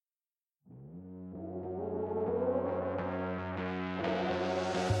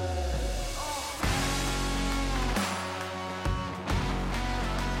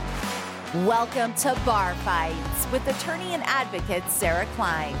Welcome to Bar Fights with attorney and advocate Sarah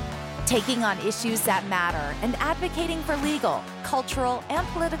Klein, taking on issues that matter and advocating for legal, cultural, and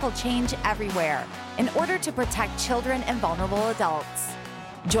political change everywhere in order to protect children and vulnerable adults.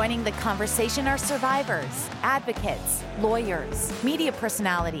 Joining the conversation are survivors, advocates, lawyers, media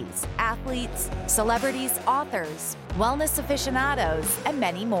personalities, athletes, celebrities, authors, wellness aficionados, and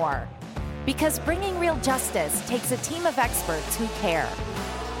many more. Because bringing real justice takes a team of experts who care.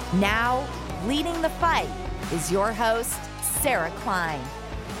 Now, leading the fight is your host, Sarah Klein.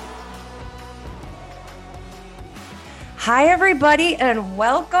 Hi, everybody, and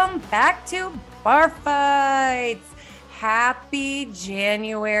welcome back to Bar Fights. Happy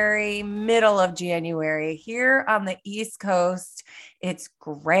January, middle of January. Here on the East Coast, it's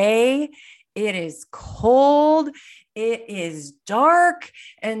gray, it is cold, it is dark,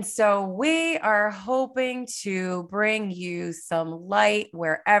 and so we are hoping to bring you some light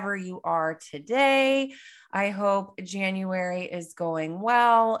wherever you are today. I hope January is going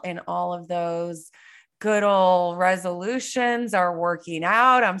well and all of those good old resolutions are working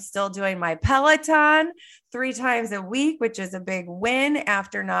out. I'm still doing my Peloton 3 times a week, which is a big win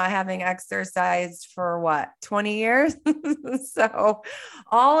after not having exercised for 20 years. So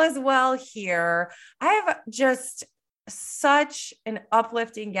all is well here. I have just such an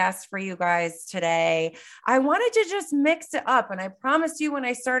uplifting guest for you guys today. I wanted to just mix it up. And I promised you when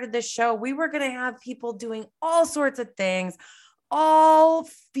I started this show, we were going to have people doing all sorts of things, all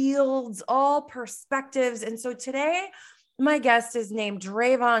fields, all perspectives. And so today, my guest is named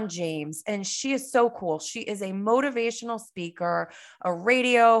Drayvon James, and she is so cool. She is a motivational speaker, a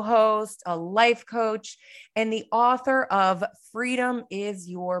radio host, a life coach, and the author of Freedom is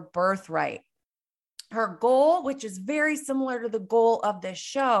Your Birthright. Her goal, which is very similar to the goal of this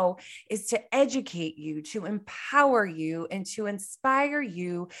show, is to educate you, to empower you, and to inspire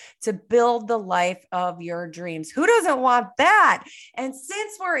you to build the life of your dreams. Who doesn't want that? And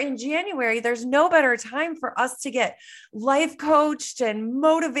since we're in January, there's no better time for us to get life coached and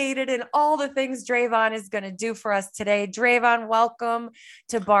motivated and all the things Drayvon is going to do for us today. Drayvon, welcome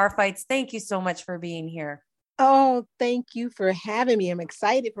to Bar Fights. Thank you so much for being here. Oh, thank you for having me. I'm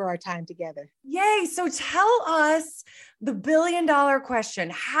excited for our time together. Yay. So tell us the billion-dollar question.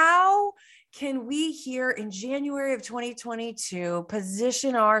 How can we here in January of 2022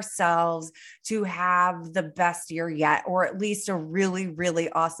 position ourselves to have the best year yet, or at least a really, really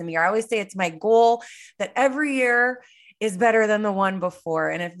awesome year? I always say it's my goal that every year is better than the one before.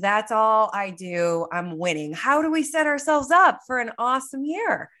 And if that's all I do, I'm winning. How do we set ourselves up for an awesome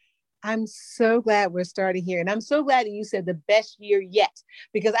year? I'm so glad we're starting here. And I'm so glad that you said the best year yet,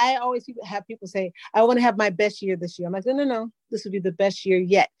 because I always have people say, I want to have my best year this year. I'm like, no, this will be the best year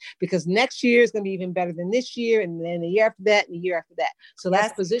yet, because next year is going to be even better than this year. And then the year after that, and the year after that. So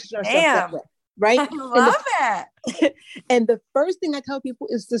let's position ourselves that way. Right? I love it. And the first thing I tell people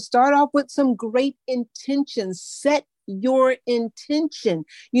is to start off with some great intentions. Set your intention.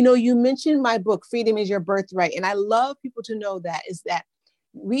 You know, you mentioned my book, Freedom is Your Birthright. And I love people to know that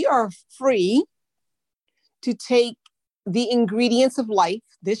we are free to take the ingredients of life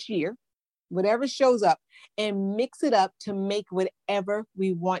this year, whatever shows up, and mix it up to make whatever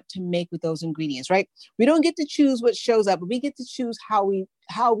we want to make with those ingredients, right? We don't get to choose what shows up, but we get to choose how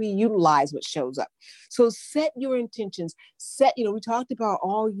we utilize what shows up. So set your intentions. We talked about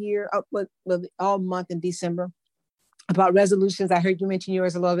all year, all month in December, about resolutions. I heard you mention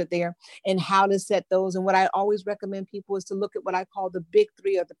yours a little bit there, and how to set those. And what I always recommend people is to look at what I call the big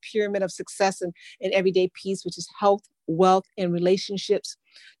 3, or the pyramid of success and everyday peace, which is health, wealth, and relationships.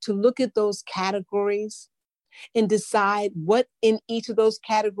 To look at those categories and decide what in each of those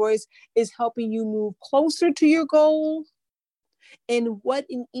categories is helping you move closer to your goal, and what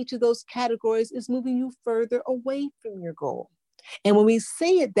in each of those categories is moving you further away from your goal. And when we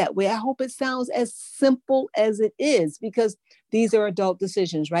say it that way, I hope it sounds as simple as it is, because these are adult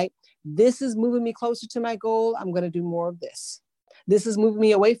decisions, right? This is moving me closer to my goal. I'm going to do more of this. This is moving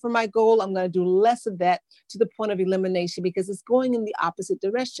me away from my goal. I'm going to do less of that, to the point of elimination, because it's going in the opposite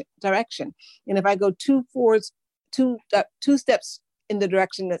direction. And if I go two steps in the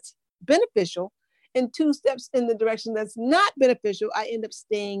direction that's beneficial and 2 steps in the direction that's not beneficial, I end up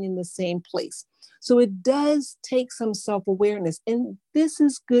staying in the same place. So it does take some self-awareness. And this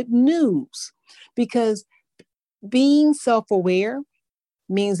is good news, because being self-aware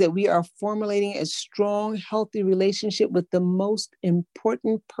means that we are formulating a strong, healthy relationship with the most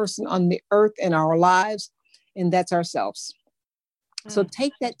important person on the earth in our lives, and that's ourselves. So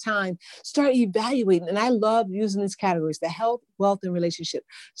take that time, start evaluating. And I love using these categories, the health, wealth, and relationship.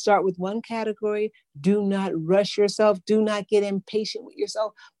 Start with one category. Do not rush yourself. Do not get impatient with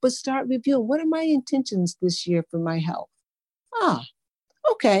yourself, but start reviewing. What are my intentions this year for my health? Ah,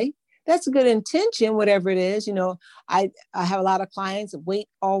 okay. That's a good intention, whatever it is. I have a lot of clients, weight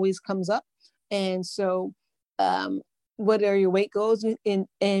always comes up. And so, what are your weight goals?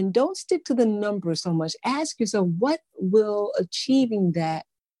 And don't stick to the number so much. Ask yourself, what will achieving that,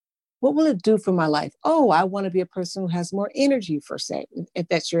 what will it do for my life? Oh, I want to be a person who has more energy, for say, if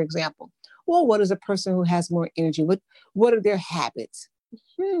that's your example. Well, what is a person who has more energy? What are their habits?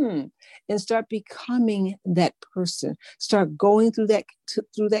 And start becoming that person. Start going through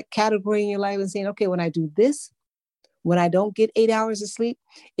that category in your life and saying, okay, when I do this, when I don't get 8 hours of sleep,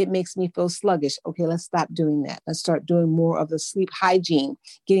 it makes me feel sluggish. Okay, let's stop doing that. Let's start doing more of the sleep hygiene,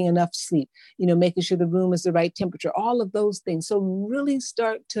 getting enough sleep, making sure the room is the right temperature, all of those things. So really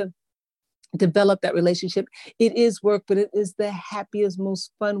start to develop that relationship. It is work, but it is the happiest,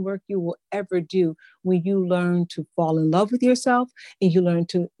 most fun work you will ever do when you learn to fall in love with yourself and you learn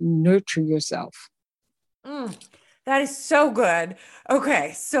to nurture yourself. That is so good.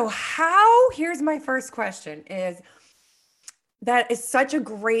 Okay, so here's my first question is, that is such a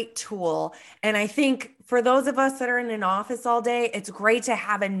great tool. And I think for those of us that are in an office all day, it's great to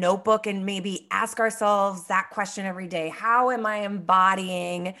have a notebook and maybe ask ourselves that question every day. How am I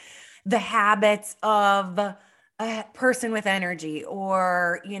embodying the habits of a person with energy,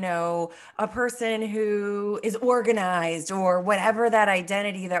 or, a person who is organized, or whatever that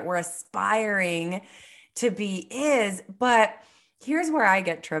identity that we're aspiring to be is. But here's where I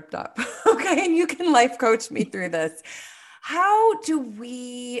get tripped up. Okay. And you can life coach me through this. How do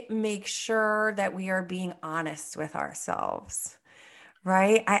we make sure that we are being honest with ourselves?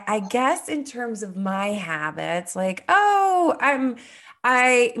 Right. I guess in terms of my habits, like,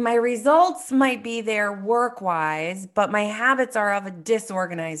 my results might be there work wise, but my habits are of a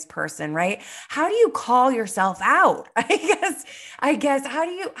disorganized person, right? How do you call yourself out? I guess, how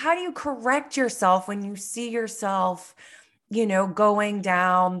do you correct yourself when you see yourself, going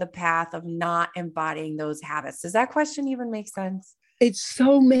down the path of not embodying those habits? Does that question even make sense? It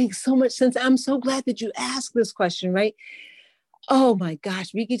makes so much sense. I'm so glad that you asked this question, right? Oh my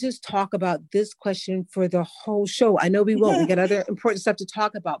gosh, we could just talk about this question for the whole show. I know we won't. We got other important stuff to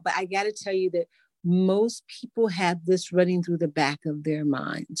talk about, but I got to tell you that most people have this running through the back of their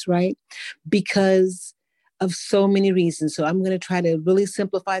minds, right? Because of so many reasons. So I'm going to try to really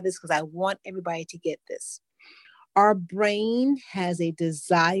simplify this because I want everybody to get this. Our brain has a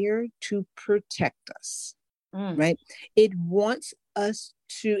desire to protect us, right? It wants us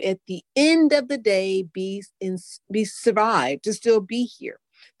to, at the end of the day, be survived, to still be here.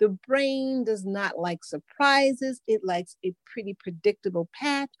 The brain does not like surprises. It likes a pretty predictable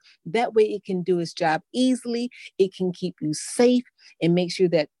path. That way it can do its job easily. It can keep you safe and make sure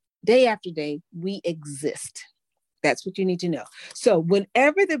that day after day we exist. That's what you need to know. So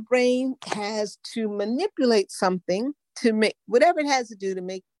whenever the brain has to manipulate something to make whatever it has to do to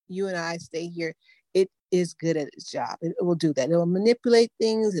make you and I stay here, it is good at its job. It will do that. It will manipulate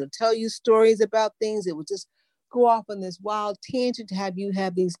things. It'll tell you stories about things. It will just go off on this wild tangent to have you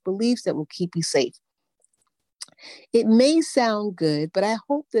have these beliefs that will keep you safe. It may sound good, but I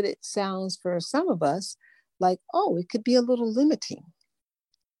hope that it sounds for some of us like, oh, it could be a little limiting.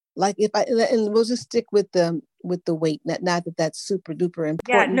 Like and we'll just stick with the weight, not that that's super duper important.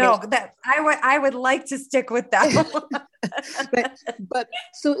 Yeah, no, that I would like to stick with that. but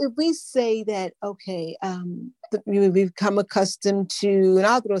so if we say that, okay, we've become accustomed to, and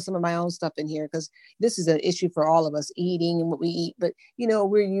I'll throw some of my own stuff in here because this is an issue for all of us, eating and what we eat. But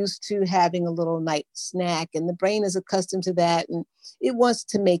we're used to having a little night snack, and the brain is accustomed to that, and it wants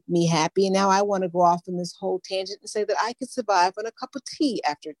to make me happy. And now I want to go off on this whole tangent and say that I could survive on a cup of tea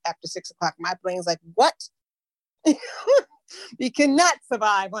after 6 o'clock. My brain's like, what? We cannot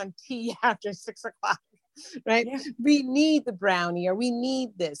survive on tea after 6 o'clock, right? Yeah. We need the brownie, or we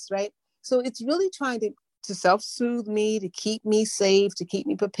need this, right? So it's really trying to self-soothe me, to keep me safe, to keep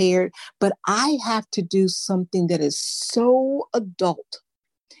me prepared. But I have to do something that is so adult.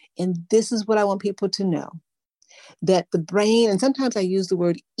 And this is what I want people to know, that the brain, and sometimes I use the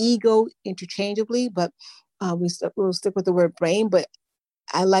word ego interchangeably, but we'll stick with the word brain. But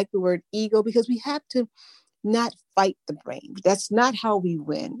I like the word ego because we have to not fight the brain. That's not how we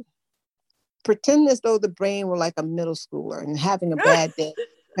win. Pretend as though the brain were like a middle schooler and having a bad day.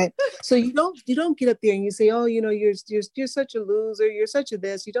 Right? So you don't get up there and you say, oh, you're such a loser, you're such a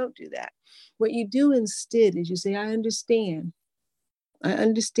this. You don't do that. What you do instead is you say, I understand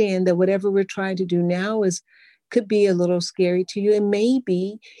that whatever we're trying to do now is could be a little scary to you. And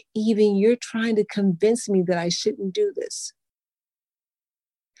maybe even you're trying to convince me that I shouldn't do this.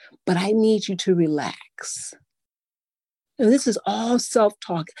 But I need you to relax. And this is all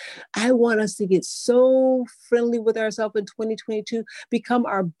self-talk. I want us to get so friendly with ourselves in 2022, become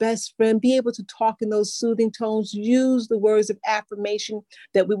our best friend, be able to talk in those soothing tones, use the words of affirmation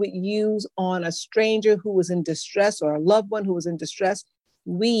that we would use on a stranger who was in distress or a loved one who was in distress.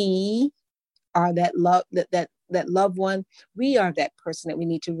 We are that loved one. We are that person that we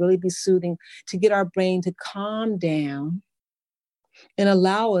need to really be soothing to get our brain to calm down and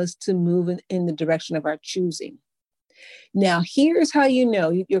allow us to move in the direction of our choosing. Now, here's how you know.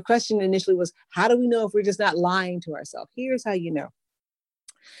 Your question initially was, how do we know if we're just not lying to ourselves? Here's how you know.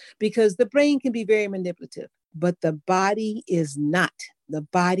 Because the brain can be very manipulative, but the body is not. The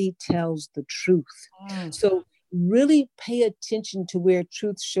body tells the truth. So really pay attention to where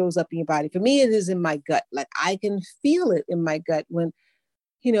truth shows up in your body. For me, it is in my gut. Like I can feel it in my gut when,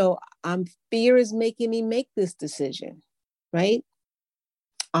 fear is making me make this decision, right?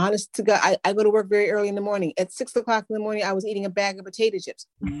 Honest to God, I go to work very early in the morning. At 6 o'clock in the morning, I was eating a bag of potato chips.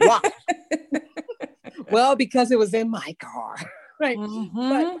 Why? Well, because it was in my car, right?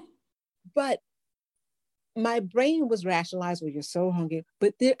 Mm-hmm. But my brain was rationalized, well, you're so hungry.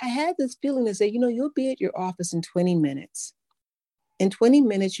 But I had this feeling to say, you'll be at your office in 20 minutes. In 20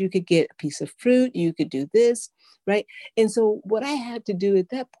 minutes, you could get a piece of fruit. You could do this, right? And so what I had to do at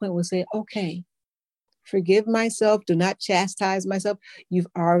that point was say, okay, forgive myself. Do not chastise myself. You've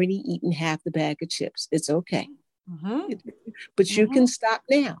already eaten half the bag of chips. It's okay. Mm-hmm. But you can stop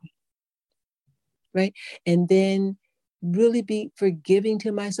now. Right. And then really be forgiving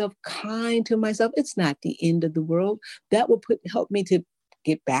to myself, kind to myself. It's not the end of the world. That will help me to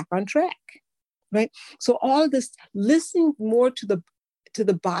get back on track. Right. So all of this, listening more to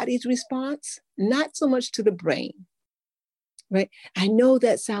the body's response, not so much to the brain. Right. I know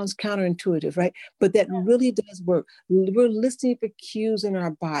that sounds counterintuitive, right? But that really does work. We're listening for cues in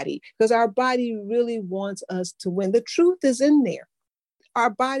our body because our body really wants us to win. The truth is in there.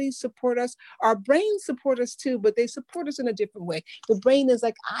 Our bodies support us. Our brains support us too, but they support us in a different way. The brain is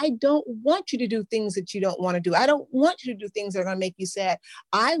like, I don't want you to do things that you don't want to do. I don't want you to do things that are going to make you sad.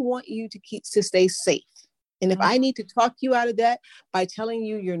 I want you to stay safe. And if I need to talk you out of that by telling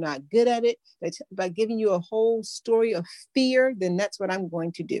you you're not good at it, by giving you a whole story of fear, then that's what I'm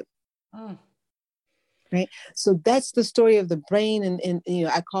going to do. Right. So that's the story of the brain. And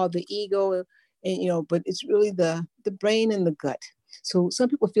I call it the ego, and, but it's really the brain and the gut. So some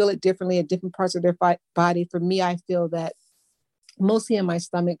people feel it differently at different parts of their body. For me, I feel that mostly in my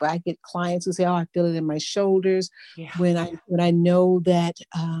stomach, but I get clients who say, oh, I feel it in my shoulders. Yeah. When I know that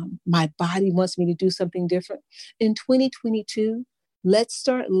my body wants me to do something different. In 2022, let's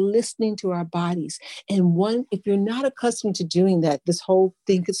start listening to our bodies. And if you're not accustomed to doing that, this whole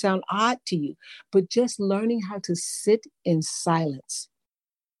thing could sound odd to you, but just learning how to sit in silence.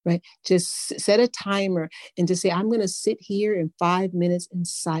 Right? Just set a timer and just say, I'm going to sit here in 5 minutes in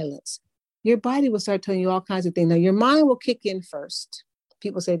silence. Your body will start telling you all kinds of things. Now, your mind will kick in first.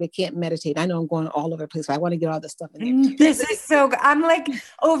 People say they can't meditate. I know I'm going all over the place, but I want to get all this stuff in there. This is so good. I'm like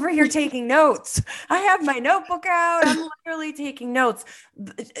over here taking notes. I have my notebook out. I'm literally taking notes.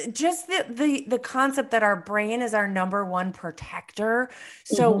 Just the concept that our brain is our number one protector.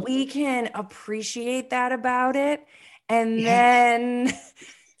 So we can appreciate that about it. And then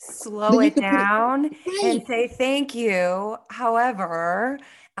slow it down and say thank you. However,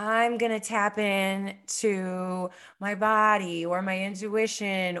 I'm going to tap into my body or my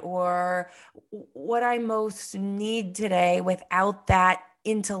intuition or what I most need today without that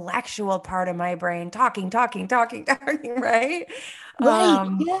intellectual part of my brain talking, right?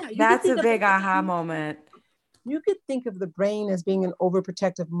 Yeah. That's a big aha moment. You could think of the brain as being an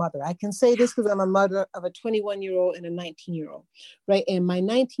overprotective mother. I can say this because I'm a mother of a 21-year-old and a 19-year-old, right? And my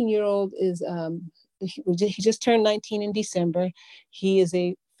 19-year-old is, he just turned 19 in December. He is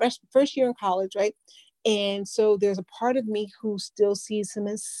a first year in college, right? And so there's a part of me who still sees him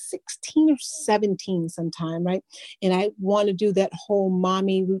as 16 or 17 sometime, right? And I want to do that whole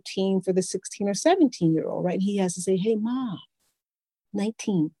mommy routine for the 16 or 17-year-old, right? He has to say, hey, mom,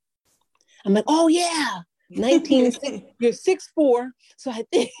 19. I'm like, oh, yeah. 19, you're 6'4". So I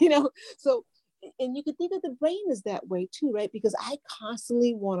think, and you can think of the brain as that way too, right? Because I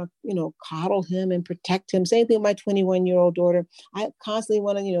constantly want to, coddle him and protect him. Same thing with my 21-year-old daughter. I constantly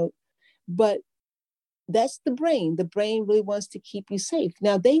want to, but that's the brain. The brain really wants to keep you safe.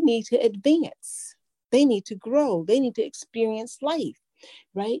 Now they need to advance. They need to grow. They need to experience life,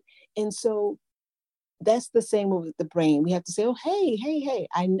 right? And so that's the same with the brain. We have to say, oh, hey,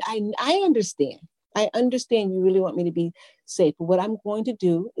 I understand. I understand you really want me to be safe. But what I'm going to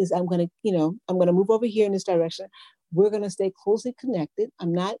do is I'm going to, I'm going to move over here in this direction. We're going to stay closely connected.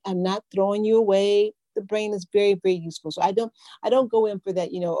 I'm not throwing you away. The brain is very, very useful. So I don't go in for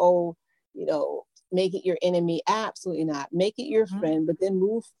that, you know, make it your enemy. Absolutely not. Make it your friend, but then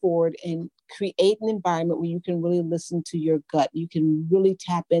move forward and create an environment where you can really listen to your gut. You can really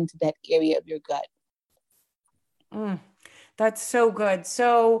tap into that area of your gut. That's so good.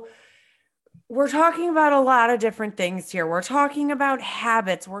 So we're talking about a lot of different things here. We're talking about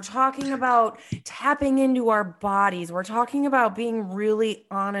habits. We're talking about tapping into our bodies. We're talking about being really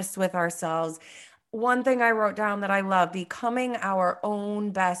honest with ourselves. One thing I wrote down that I love, becoming our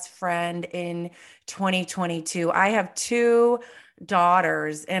own best friend in 2022. I have two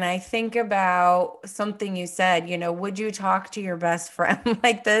daughters, and I think about something you said, would you talk to your best friend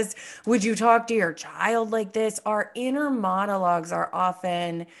like this? Would you talk to your child like this? Our inner monologues are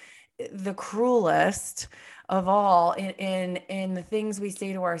often the cruelest of all, in the things we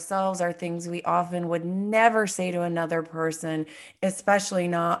say to ourselves are things we often would never say to another person, especially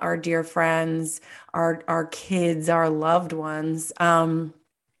not our dear friends, our kids, our loved ones.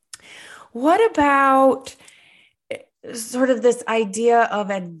 What about sort of this idea of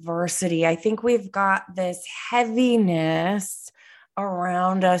adversity? I think we've got this heaviness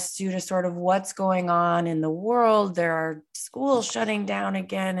around us due to sort of what's going on in the world. There are schools shutting down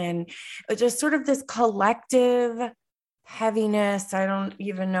again, and just sort of this collective heaviness. I don't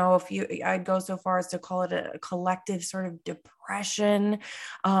even know if I'd go so far as to call it a collective sort of depression,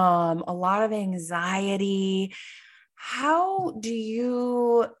 a lot of anxiety. How do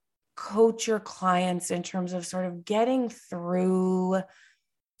you coach your clients in terms of sort of getting through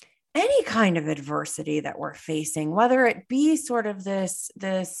any kind of adversity that we're facing, whether it be sort of this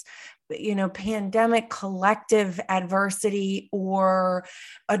pandemic collective adversity, or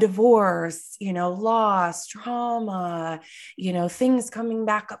a divorce, loss, trauma, things coming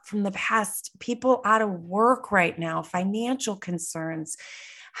back up from the past, people out of work right now, financial concerns?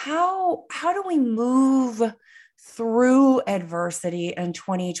 How do we move through adversity in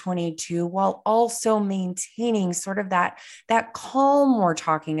 2022 while also maintaining sort of that calm we're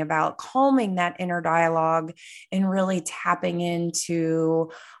talking about, calming that inner dialogue and really tapping into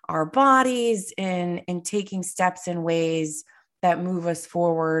our bodies and taking steps in ways that move us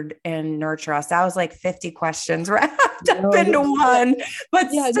forward and nurture us? That was like 50 questions wrapped up into one, but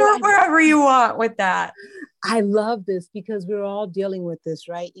start wherever you want with that. I love this because we're all dealing with this,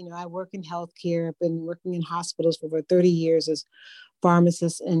 right? I work in healthcare. I've been working in hospitals for over 30 years as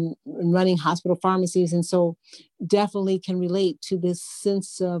pharmacist and running hospital pharmacies. And so definitely can relate to this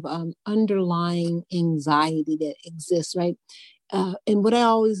sense of underlying anxiety that exists, right? And what I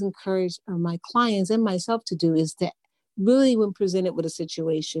always encourage my clients and myself to do is to really, when presented with a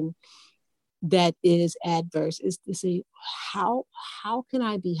situation that is adverse, is to say, how can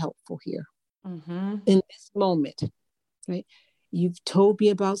I be helpful here? In this moment, right? You've told me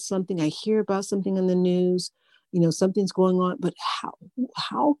about something. I hear about something in the news, something's going on, but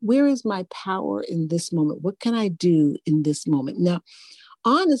where is my power in this moment? What can I do in this moment? Now,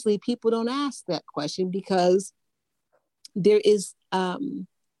 honestly, people don't ask that question because there is a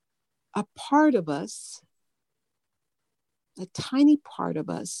part of us, a tiny part of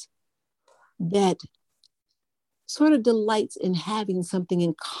us, that sort of delights in having something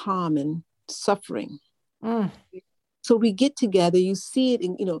in common, suffering. So we get together, you see it,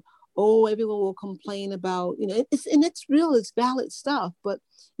 and everyone will complain about, it's real, it's valid stuff, but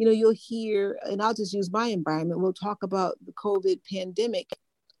you'll hear, and I'll just use my environment, we'll talk about the COVID pandemic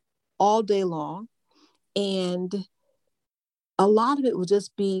all day long, and a lot of it will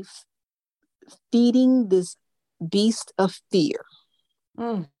just be feeding this beast of fear.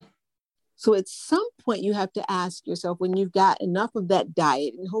 So at some point you have to ask yourself, when you've got enough of that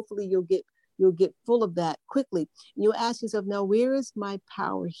diet, and hopefully you'll get full of that quickly, and you'll ask yourself, now where is my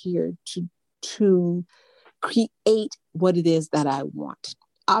power here to create what it is that I want?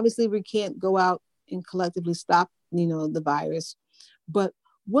 Obviously we can't go out and collectively stop the virus, but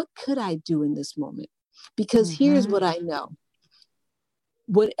what could I do in this moment? Because here's what I know: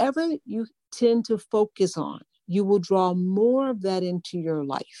 whatever you tend to focus on, you will draw more of that into your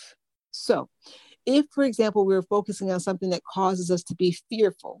life. So if, for example, we're focusing on something that causes us to be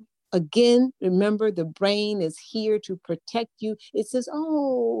fearful, again, remember, the brain is here to protect you. It says,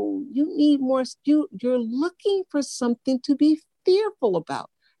 oh, you need more. You're looking for something to be fearful about.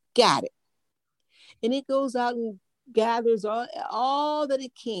 Got it. And it goes out and gathers all that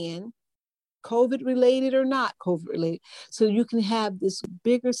it can, COVID related or not COVID related. So you can have this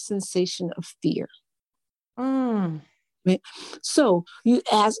bigger sensation of fear. Right. So you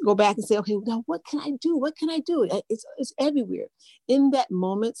go back and say, okay, now what can I do? What can I do? It's everywhere. In that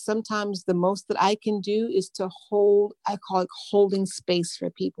moment, sometimes the most that I can do is to hold, I call it holding space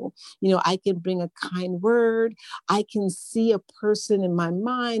for people. I can bring a kind word. I can see a person in my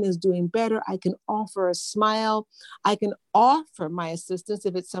mind is doing better. I can offer a smile. I can offer my assistance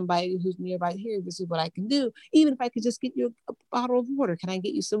if it's somebody who's nearby. Here, this is what I can do. Even if I could just get you a bottle of water. Can I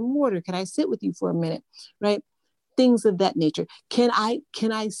get you some water? Can I sit with you for a minute? Right. Things of that nature. Can I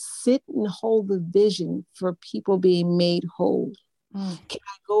sit and hold the vision for people being made whole? Can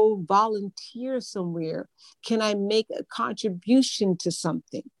I go volunteer somewhere? Can I make a contribution to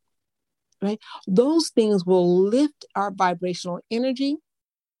something? Right? Those things will lift our vibrational energy.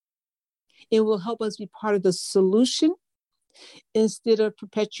 It will help us be part of the solution instead of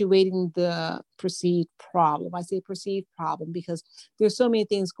perpetuating the perceived problem. I say perceived problem because there's so many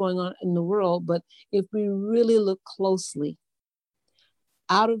things going on in the world, but if we really look closely,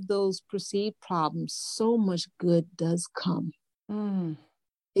 out of those perceived problems, so much good does come.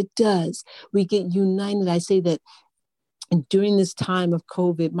 It does. We get united. I say that during this time of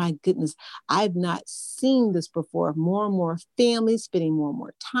COVID, my goodness, I've not seen this before. More and more families spending more and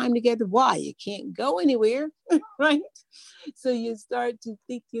more time together. Why? You can't go anywhere, right? So you start to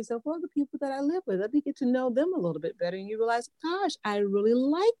think to yourself, well, the people that I live with, let me get to know them a little bit better. And you realize, gosh, I really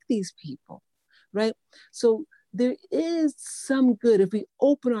like these people, right? So there is some good if we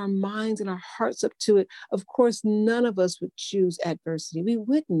open our minds and our hearts up to it. Of course, none of us would choose adversity. We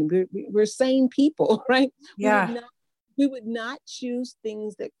wouldn't. We're sane people, right? Yeah. We would not choose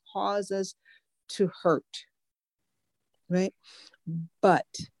things that cause us to hurt, right? But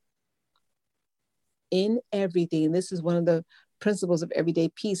in everything, and this is one of the principles of everyday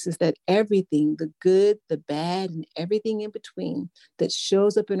peace, is that everything, the good, the bad, and everything in between that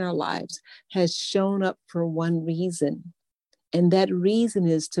shows up in our lives has shown up for one reason. And that reason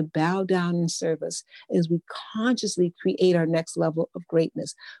is to bow down and serve us as we consciously create our next level of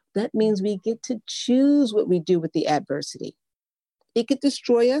greatness. That means we get to choose what we do with the adversity. It could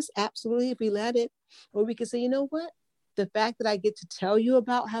destroy us, absolutely, if we let it. Or we could say, you know what? The fact that I get to tell you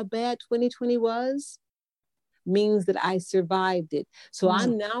about how bad 2020 was means that I survived it. So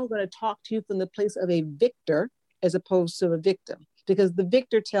I'm now going to talk to you from the place of a victor as opposed to a victim, because the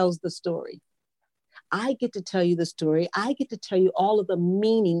victor tells the story. I get to tell you the story. I get to tell you all of the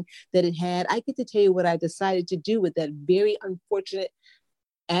meaning that it had. I get to tell you what I decided to do with that very unfortunate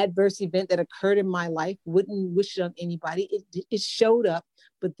adverse event that occurred in my life. Wouldn't wish it on anybody. It showed up,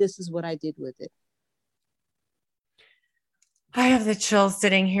 but this is what I did with it. I have the chills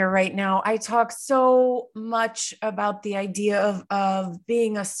sitting here right now. I talk so much about the idea of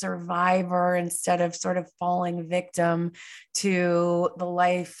being a survivor instead of sort of falling victim to the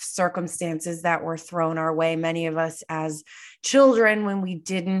life circumstances that were thrown our way. Many of us as children, when we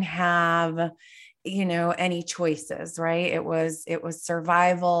didn't have, any choices, right? It was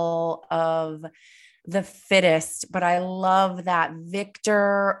survival of the fittest, but I love that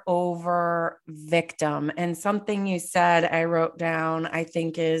victor over victim. And something you said, I wrote down, I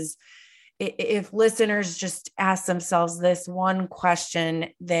think is, if listeners just ask themselves this one question,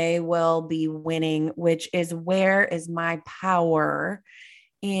 they will be winning, which is, where is my power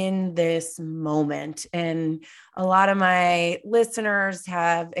in this moment? And a lot of my listeners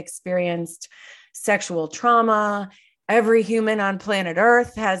have experienced sexual trauma. Every human on planet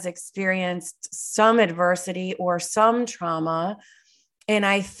Earth has experienced some adversity or some trauma. And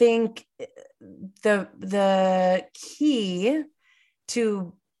I think the key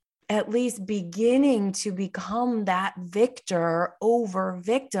to at least beginning to become that victor over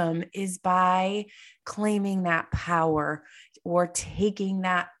victim is by claiming that power or taking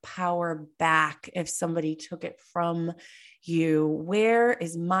that power back if somebody took it from you. Where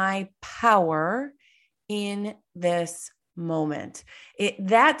is my power in this moment?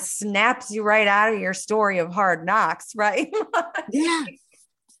 That snaps you right out of your story of hard knocks, right? Yeah.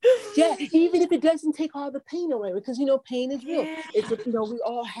 Yeah, even if it doesn't take all the pain away, because pain is real. Yeah. It's we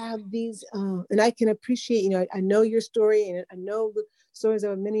all have these, and I can appreciate. I know your story, and I know the stories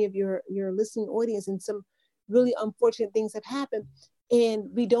of many of your listening audience, and some really unfortunate things have happened. And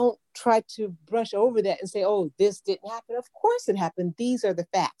we don't try to brush over that and say, oh, this didn't happen. Of course it happened. These are the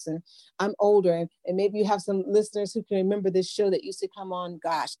facts. And I'm older, and maybe you have some listeners who can remember this show that used to come on.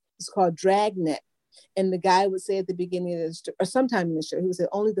 Gosh, it's called Dragnet. And the guy would say at the beginning of the or sometime in the show, he would say,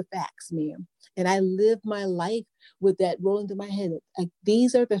 only the facts, ma'am. And I lived my life with that rolling through my head. Like,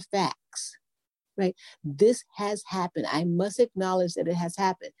 these are the facts, right? This has happened. I must acknowledge that it has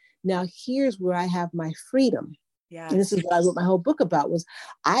happened. Now, here's where I have my freedom. Yes. And this is what I wrote my whole book about, was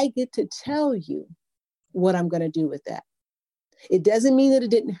I get to tell you what I'm going to do with that. It doesn't mean that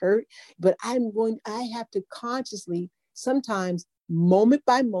it didn't hurt, but I have to consciously, sometimes moment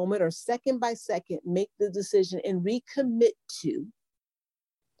by moment or second by second, make the decision and recommit to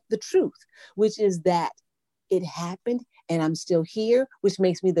the truth, which is that it happened and I'm still here, which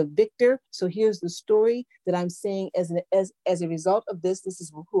makes me the victor. So here's the story that I'm saying as a result of this. This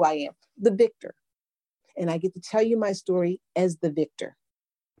is who I am, the victor. And I get to tell you my story as the victor.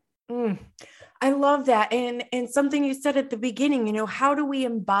 I love that. And something you said at the beginning, how do we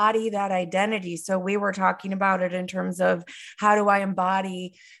embody that identity? So we were talking about it in terms of how do I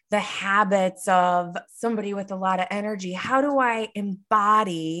embody the habits of somebody with a lot of energy? How do I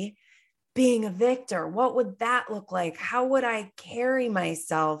embody being a victor? What would that look like? How would I carry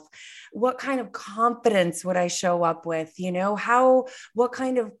myself? What kind of confidence would I show up with? What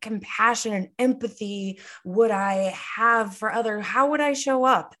kind of compassion and empathy would I have for others? How would I show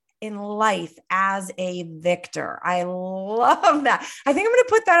up in life as a victor? I love that. I think I'm going to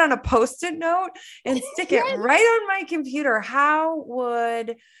put that on a Post-it note and stick it right on my computer. How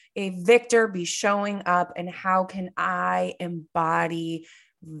would a victor be showing up, and how can I embody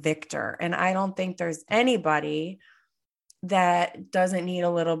victor? And I don't think there's anybody that doesn't need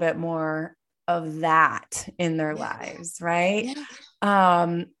a little bit more of that in their lives, right?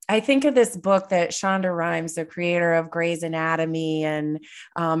 I think of this book that Shonda Rhimes, the creator of Grey's Anatomy and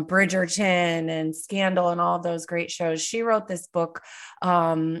Bridgerton and Scandal and all those great shows, she wrote this book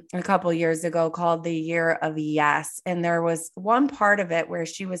a couple years ago called The Year of Yes. And there was one part of it where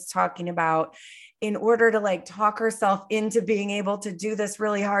she was talking about, in order to talk herself into being able to do this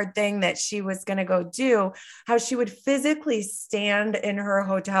really hard thing that she was going to go do, how she would physically stand in her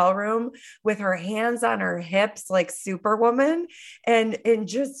hotel room with her hands on her hips like Superwoman, and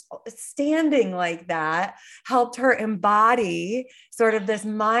just standing like that helped her embody sort of this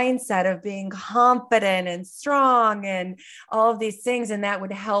mindset of being confident and strong and all of these things. And that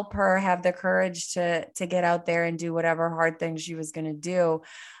would help her have the courage to get out there and do whatever hard thing she was going to do.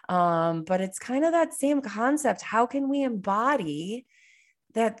 But it's kind of that same concept. How can we embody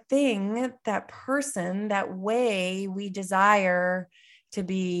that thing, that person, that way we desire to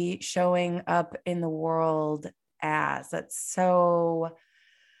be showing up in the world as? That's so,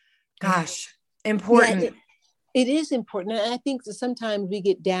 important. Yeah, it is important. And I think that sometimes we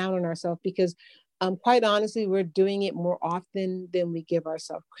get down on ourselves because quite honestly, we're doing it more often than we give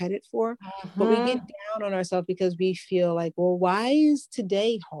ourselves credit for. But we get down on ourselves because we feel like, well, why is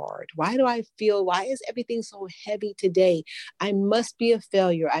today hard? Why is everything so heavy today? I must be a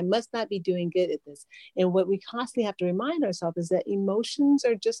failure. I must not be doing good at this. And what we constantly have to remind ourselves is that emotions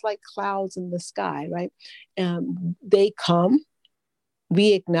are just like clouds in the sky, right? They come,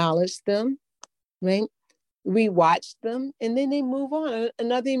 we acknowledge them, right? We watch them, and then they move on.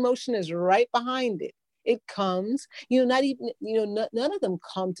 Another emotion is right behind it. It comes, not even, none of them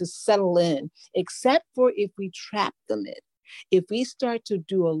come to settle in, except for if we trap them in. If we start to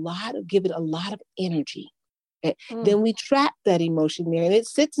give it a lot of energy, then we trap that emotion there, and it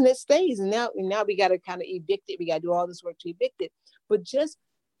sits and it stays. And now we got to kind of evict it. We got to do all this work to evict it. But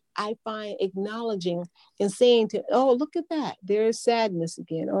I find acknowledging and saying oh, look at that. There is sadness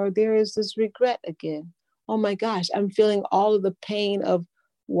again, or there is this regret again. Oh my gosh, I'm feeling all of the pain of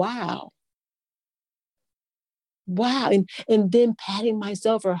wow. And then patting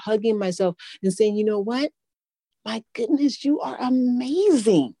myself or hugging myself and saying, you know what? My goodness, you are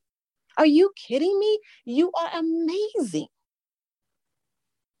amazing. Are you kidding me? You are amazing.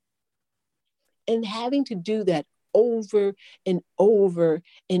 And having to do that over and over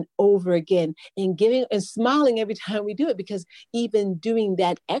and over again, and giving and smiling every time we do it, because even doing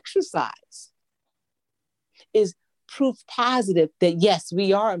that exercise is proof positive that yes,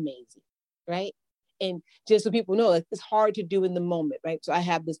 we are amazing, right? And just so people know, it's hard to do in the moment, right? So I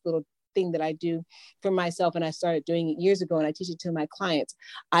have this little thing that I do for myself, and I started doing it years ago, and I teach it to my clients.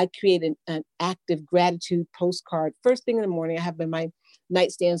 I create an active gratitude postcard first thing in the morning. I have in my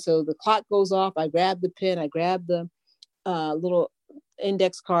nightstand, so the clock goes off, I grab the pen, I grab the little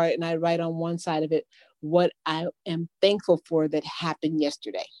index card, and I write on one side of it what I am thankful for that happened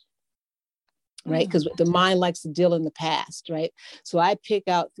yesterday. Right? Because the mind likes to deal in the past, right? So I pick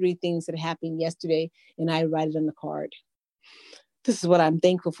out 3 things that happened yesterday and I write it on the card. This is what I'm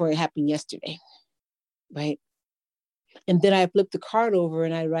thankful for, it happened yesterday, right? And then I flip the card over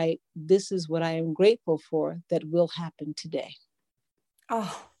and I write, this is what I am grateful for that will happen today.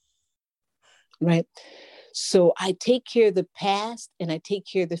 Oh. Right? So I take care of the past and I take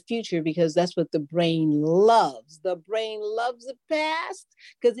care of the future because that's what the brain loves. The brain loves the past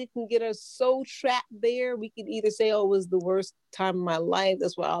because it can get us so trapped there. We can either say, oh, it was the worst time of my life.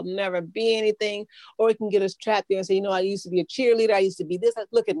 That's why I'll never be anything. Or it can get us trapped there and say, I used to be a cheerleader. I used to be this.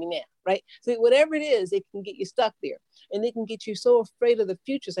 Look at me now, right? So whatever it is, it can get you stuck there. And it can get you so afraid of the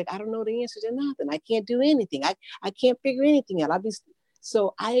future. It's like, I don't know the answer to nothing. I can't do anything. I can't figure anything out.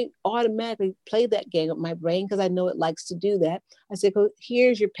 So I automatically play that game with my brain because I know it likes to do that. I say,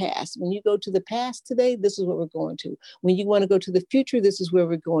 here's your past. When you go to the past today, this is what we're going to. When you want to go to the future, this is where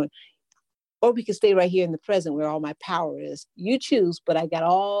we're going. Or we can stay right here in the present where all my power is. You choose, but I got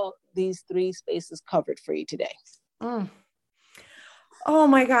all these 3 spaces covered for you today. Oh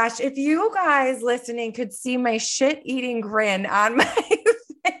my gosh. If you guys listening could see my shit-eating grin on my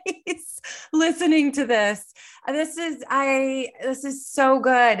face listening to this. This is so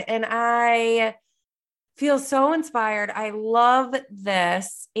good. And I feel so inspired. I love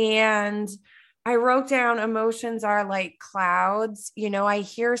this. And I wrote down emotions are like clouds. I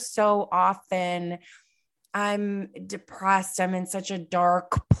hear so often, I'm depressed. I'm in such a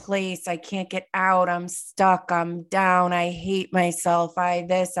dark place. I can't get out. I'm stuck. I'm down. I hate myself. I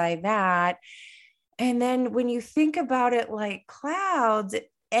this, I that. And then when you think about it like clouds,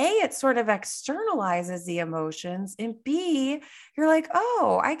 A, it sort of externalizes the emotions. And B, you're like,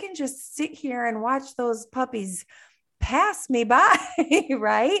 oh, I can just sit here and watch those puppies pass me by,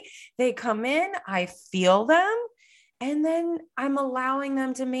 right? They come in, I feel them, and then I'm allowing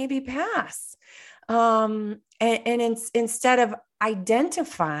them to maybe pass. Instead of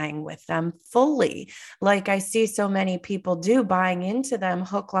identifying with them fully, like I see so many people do, buying into them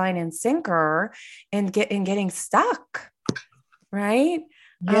hook, line, and sinker and getting stuck, right?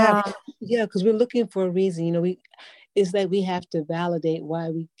 Yeah, because we're looking for a reason. It's like we have to validate why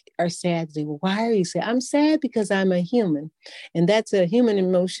we are sad. Well, why are you sad? I'm sad because I'm a human, and that's a human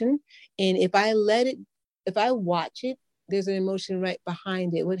emotion. And if I watch it, there's an emotion right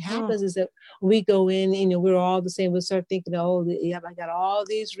behind it. What happens is that we go in, we're all the same. We'll start thinking, oh, yeah, I got all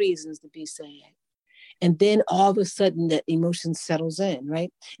these reasons to be sad. And then all of a sudden that emotion settles in,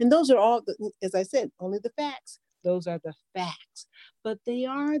 right? And those are all, as I said, only the facts. Those are the facts, but they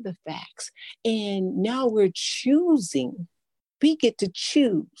are the facts. And now we're choosing. We get to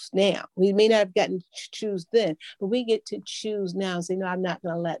choose now. We may not have gotten to choose then, but we get to choose now and say, no, I'm not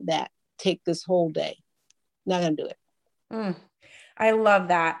going to let that take this whole day. Not going to do it. I love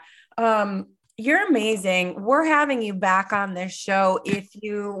that. You're amazing. We're having you back on this show if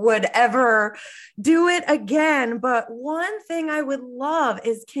you would ever do it again. But one thing I would love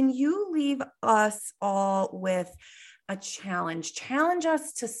is, can you leave us all with a challenge? Challenge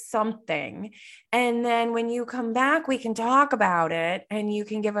us to something. And then when you come back, we can talk about it and you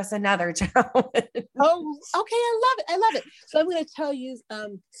can give us another challenge. Oh, okay. I love it. So I'm going to tell you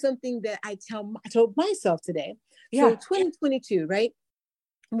something that I told myself today. So 2022, right?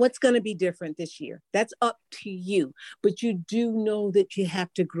 What's going to be different this year? That's up to you. But you do know that you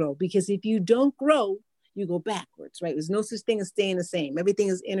have to grow, because if you don't grow, you go backwards, right? There's no such thing as staying the same. Everything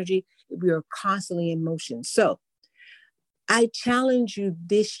is energy. We are constantly in motion. So I challenge you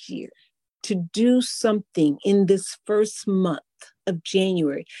this year to do something in this first month of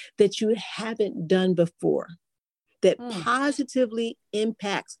January that you haven't done before, that positively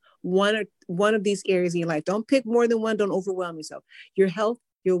impacts one of these areas in your life. Don't pick more than one. Don't overwhelm yourself. Your health,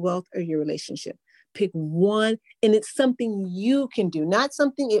 your wealth, or your relationship. Pick one, and it's something you can do, not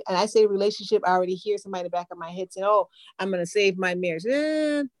something. And I say relationship, I already hear somebody in the back of my head saying, "Oh, I'm going to save my marriage."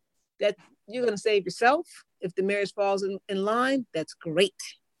 That you're going to save yourself. If the marriage falls in line, that's great,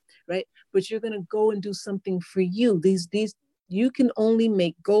 right? But you're going to go and do something for you. These you can only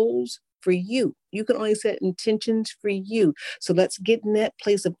make goals for you. You can only set intentions for you. So let's get in that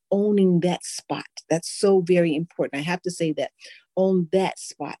place of owning that spot. That's so very important. I have to say that. Own that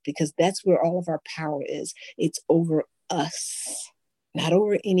spot, because that's where all of our power is. It's over us, not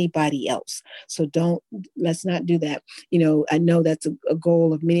over anybody else. So let's not do that. I know that's a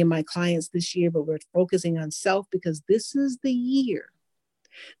goal of many of my clients this year, but we're focusing on self, because this is the year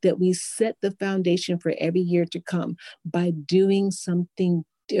that we set the foundation for every year to come by doing something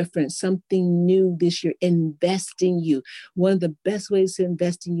different, something new this year. Invest in you. One of the best ways to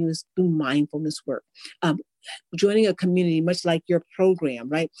invest in you is through mindfulness work. Joining a community, much like your program,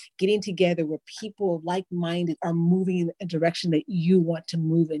 right? Getting together where people like-minded are moving in a direction that you want to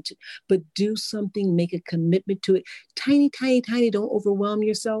move into. But do something, make a commitment to it. Tiny, tiny, tiny. Don't overwhelm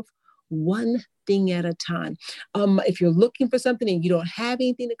yourself. one thing at a time. If you're looking for something and you don't have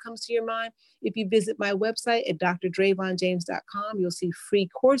anything that comes to your mind, if you visit my website at drdravonjames.com, you'll see free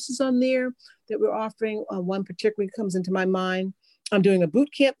courses on there that we're offering. One particularly comes into my mind. I'm doing a boot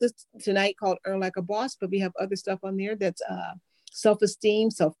camp tonight called Earn Like a Boss, but we have other stuff on there that's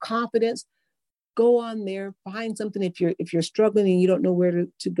self-esteem, self-confidence. Go on there, find something if you're struggling and you don't know where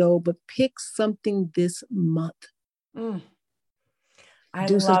to go, but pick something this month. I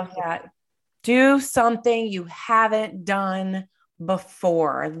love that. Do something you haven't done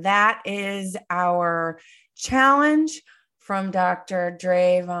before. That is our challenge from Dr.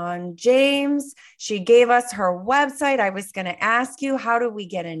 Dravon James. She gave us her website. I was going to ask you, how do we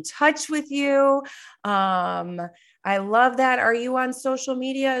get in touch with you? I love that. Are you on social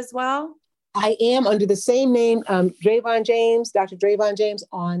media as well? I am under the same name, Dravon James, Dr. Dravon James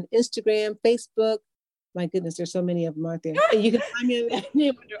on Instagram, Facebook. My goodness, there's so many of them, aren't there? And you can find me in that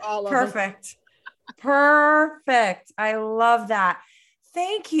name under all of them. Perfect. I love that.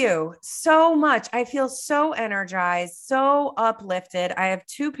 Thank you so much. I feel so energized, so uplifted. I have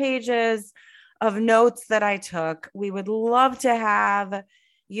 2 pages of notes that I took. We would love to have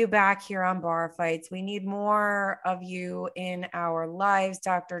you back here on Bar Fights. We need more of you in our lives.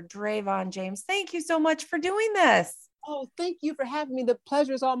 Dr. Dravon James, thank you so much for doing this. Oh, thank you for having me. The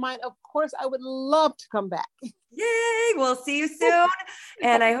pleasure is all mine. Of course, I would love to come back. Yay. We'll see you soon.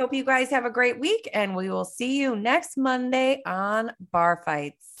 And I hope you guys have a great week, and we will see you next Monday on Bar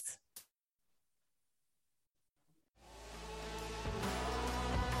Fights.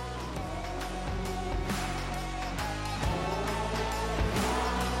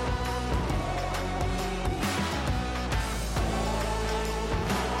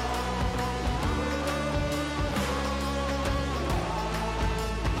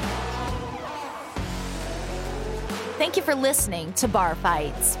 Thank you for listening to Bar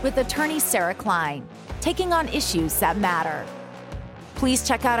Fights with attorney Sarah Klein, taking on issues that matter. Please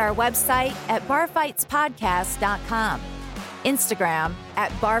check out our website at barfightspodcast.com, Instagram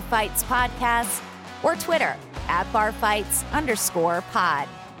at barfightspodcast, or Twitter at barfights_pod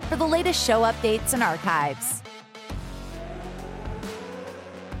for the latest show updates and archives.